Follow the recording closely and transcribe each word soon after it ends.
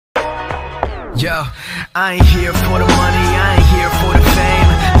Yo, I ain't here for the money, I ain't here for the fame.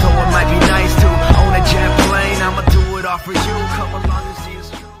 Though it might be nice to own a jet plane, I'ma do it all for you. Come along and see it's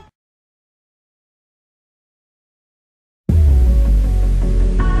true.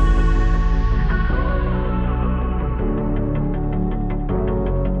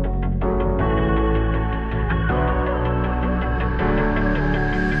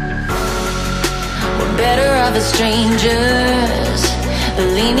 We're better off as strangers.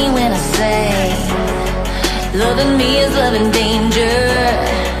 Believe me when I say, loving me is loving danger.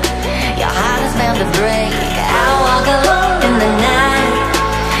 Your heart is bound to break. I walk alone in the night,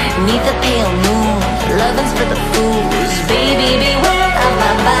 neath the pale moon. Loving's for the fools. Baby, beware of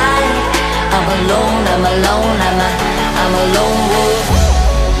my bite. I'm alone, I'm alone, I'm a lone wolf.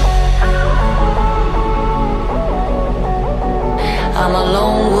 I'm a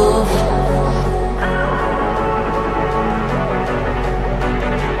lone wolf.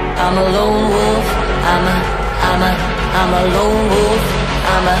 I'm a lone wolf, I'm a lone wolf,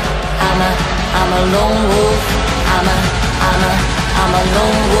 I'm a lone wolf, I'm a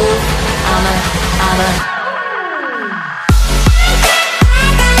lone wolf, I'm a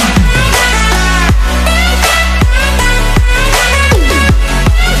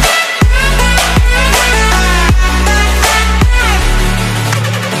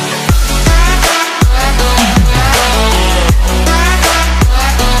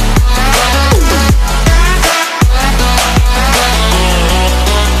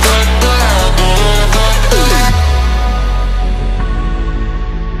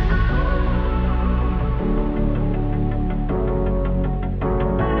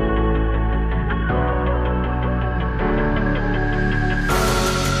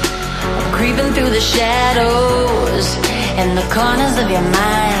creeping through the shadows and the corners of your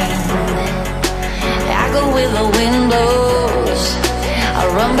mind. I go where the wind blows. I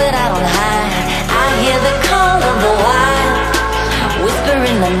run but I don't hide. I hear the call of the wild,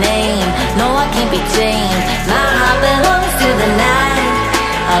 whispering the name. No, I can't be tamed. My heart belongs to the night.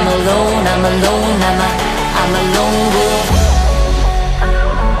 I'm alone, I'm alone, I'm a lone wolf.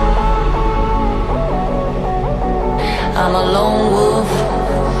 I'm a lone wolf.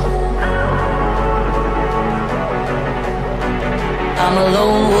 I'm a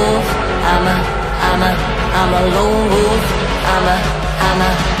lone wolf, I'm a lone wolf, I'm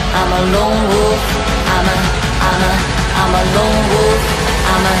a lone wolf, I'm a lone wolf,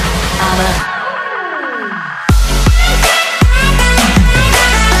 I'm a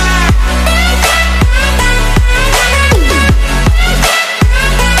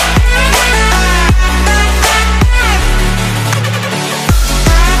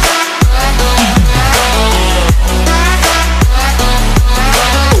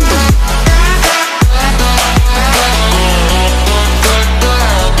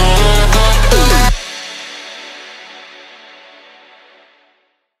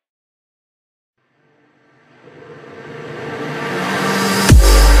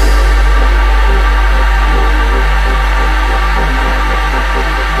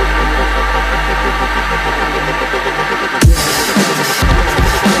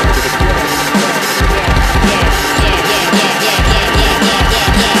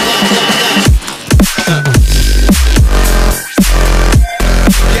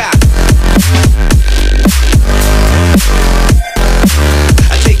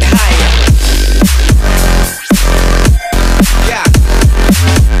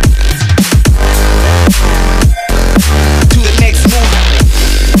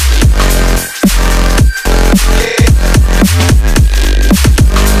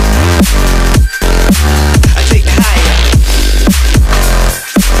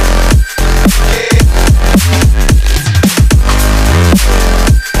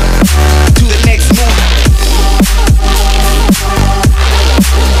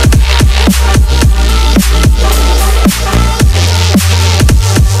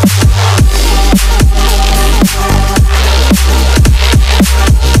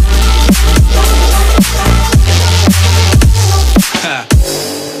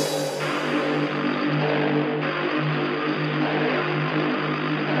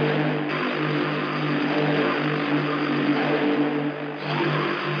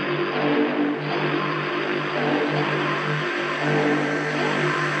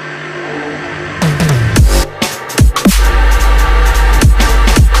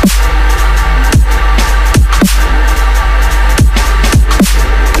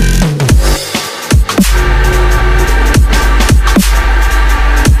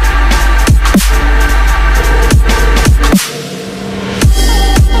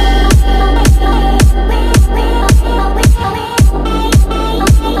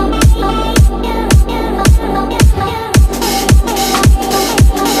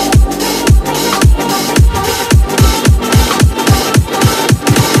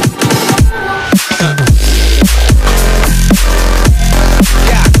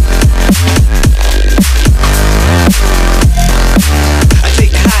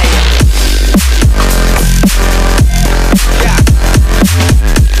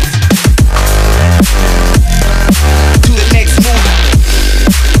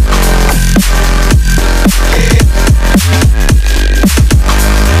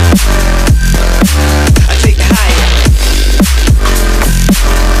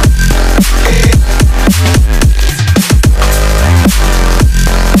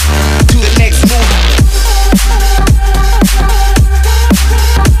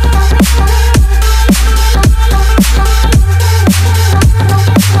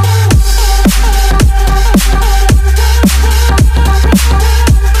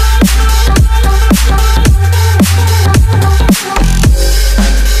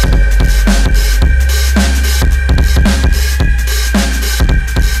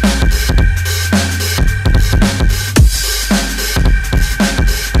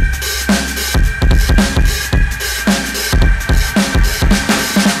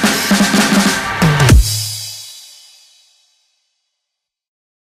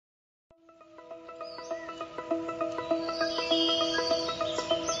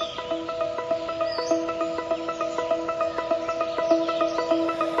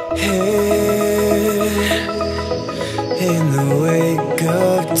In the wake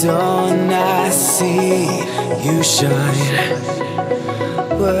of dawn, I see you shine.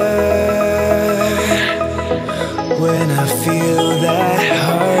 When I feel that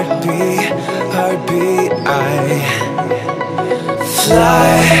heartbeat, I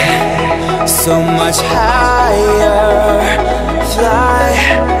fly so much higher. Fly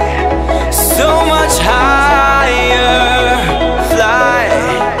so much higher. Fly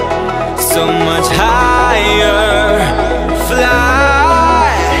so much higher.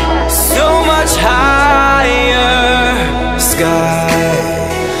 Fly so much higher. Skylines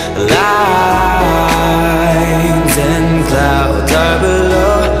and clouds are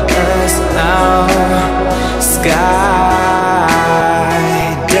below us now. Skydive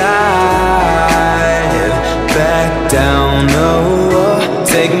back down. Oh,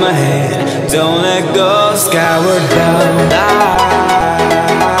 take my hand, don't let go. Skyward bound.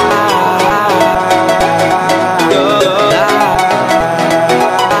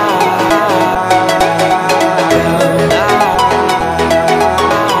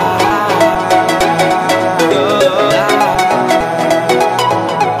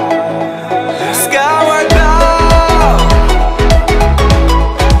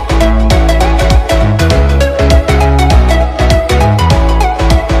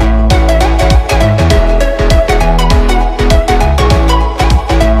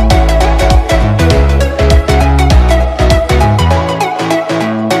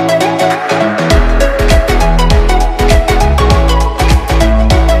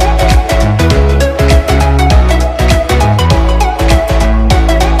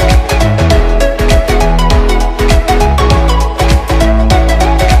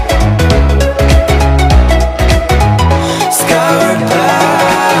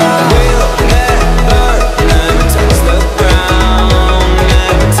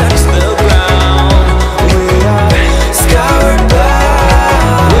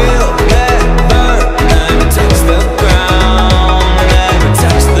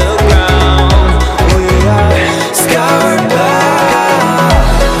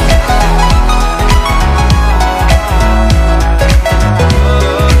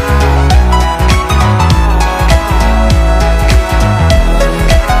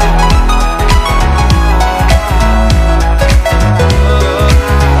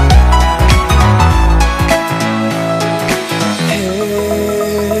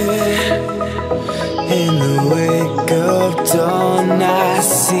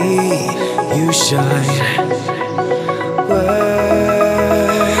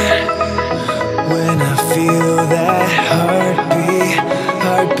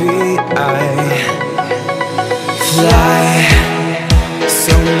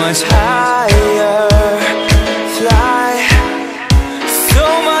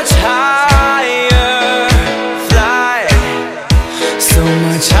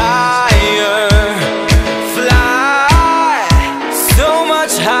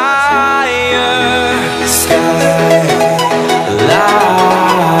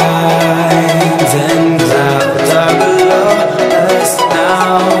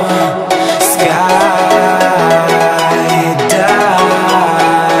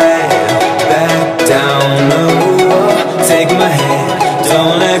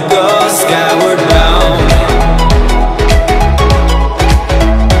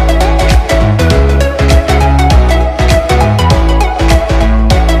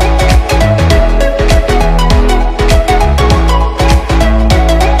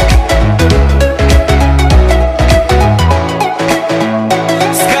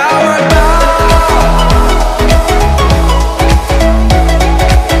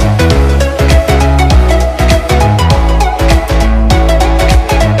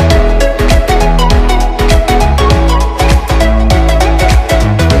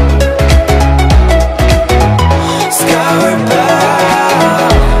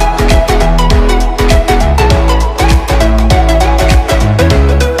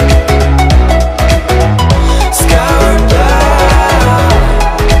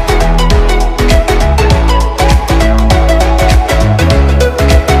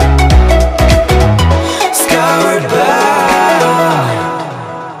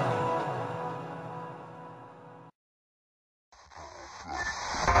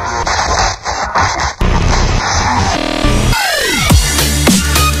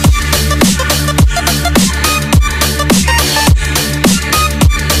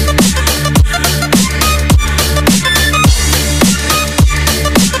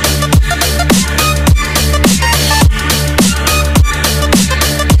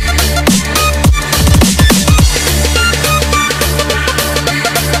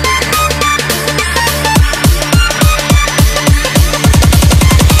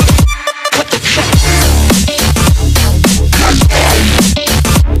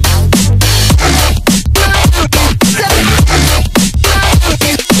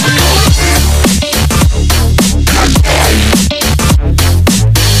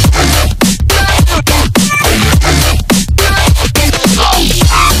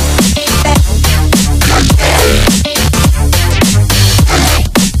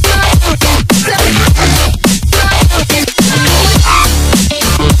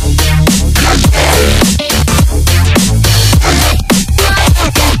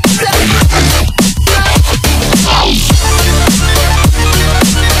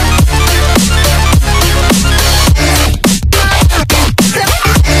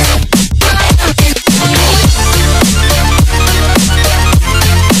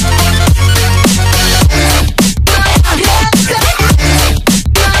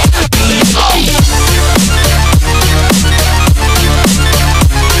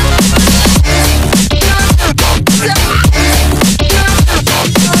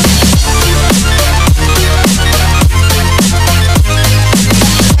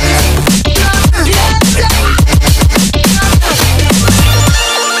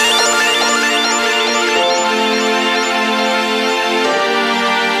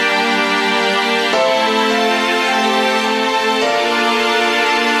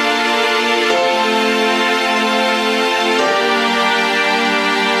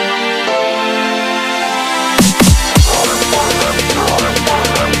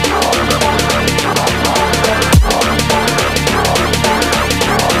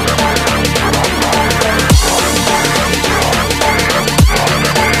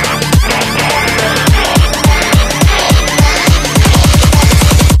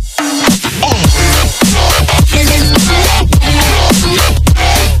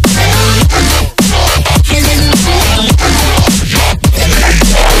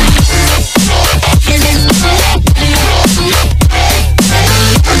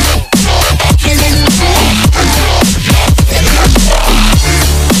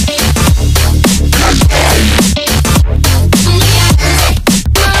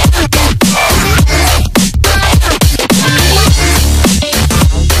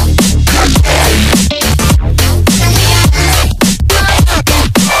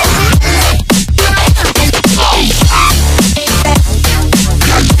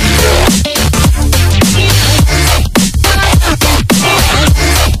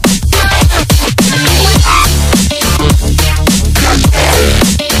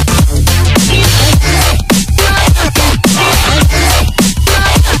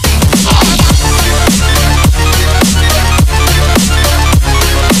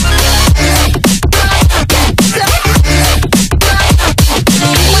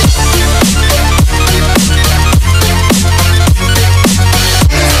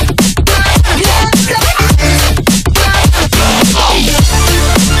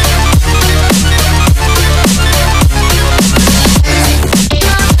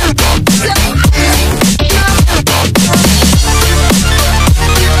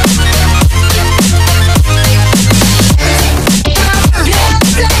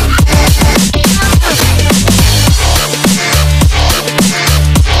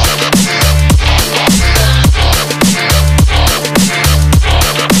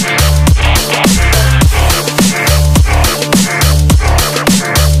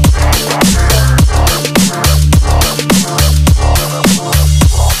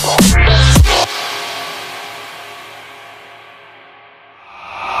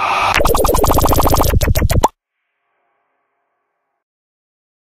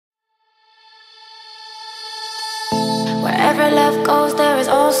 love goes, there is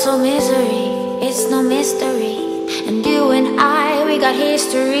also misery. It's no mystery. And you and I, we got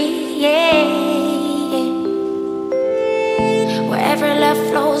history, yeah. Wherever love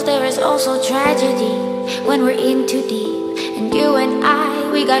flows, there is also tragedy when we're in too deep. And you and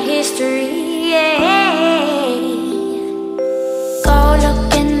I, we got history, yeah. Go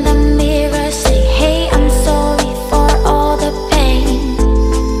look in the mirror, say, hey, I'm sorry for all the pain.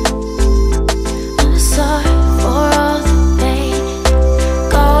 I'm sorry for all the pain.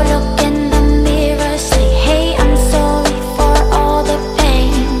 Go look in the mirror, say, hey, I'm sorry for all the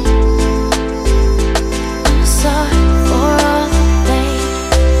pain. I'm sorry for all the pain.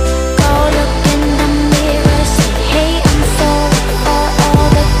 Go look in the mirror, say, hey, I'm sorry for all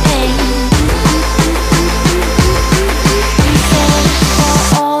the pain. I'm sorry for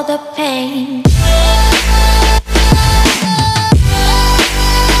all the pain.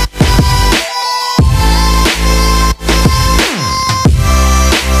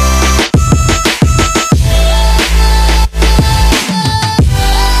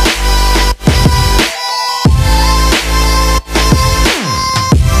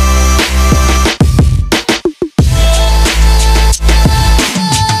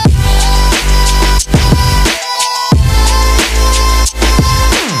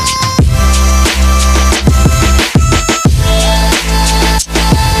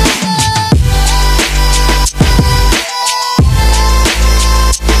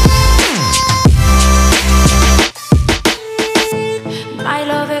 My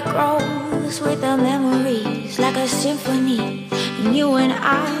love, it grows with the memories like a symphony. And you and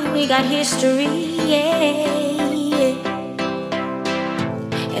I, we got history, yeah.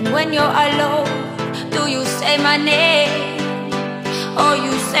 And when you're alone, do you say my name or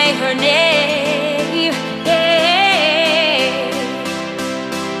you say her name? Yeah.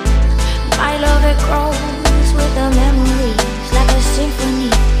 My love, it grows with the memories like a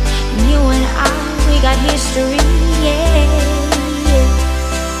symphony. And you and I, we got history, yeah.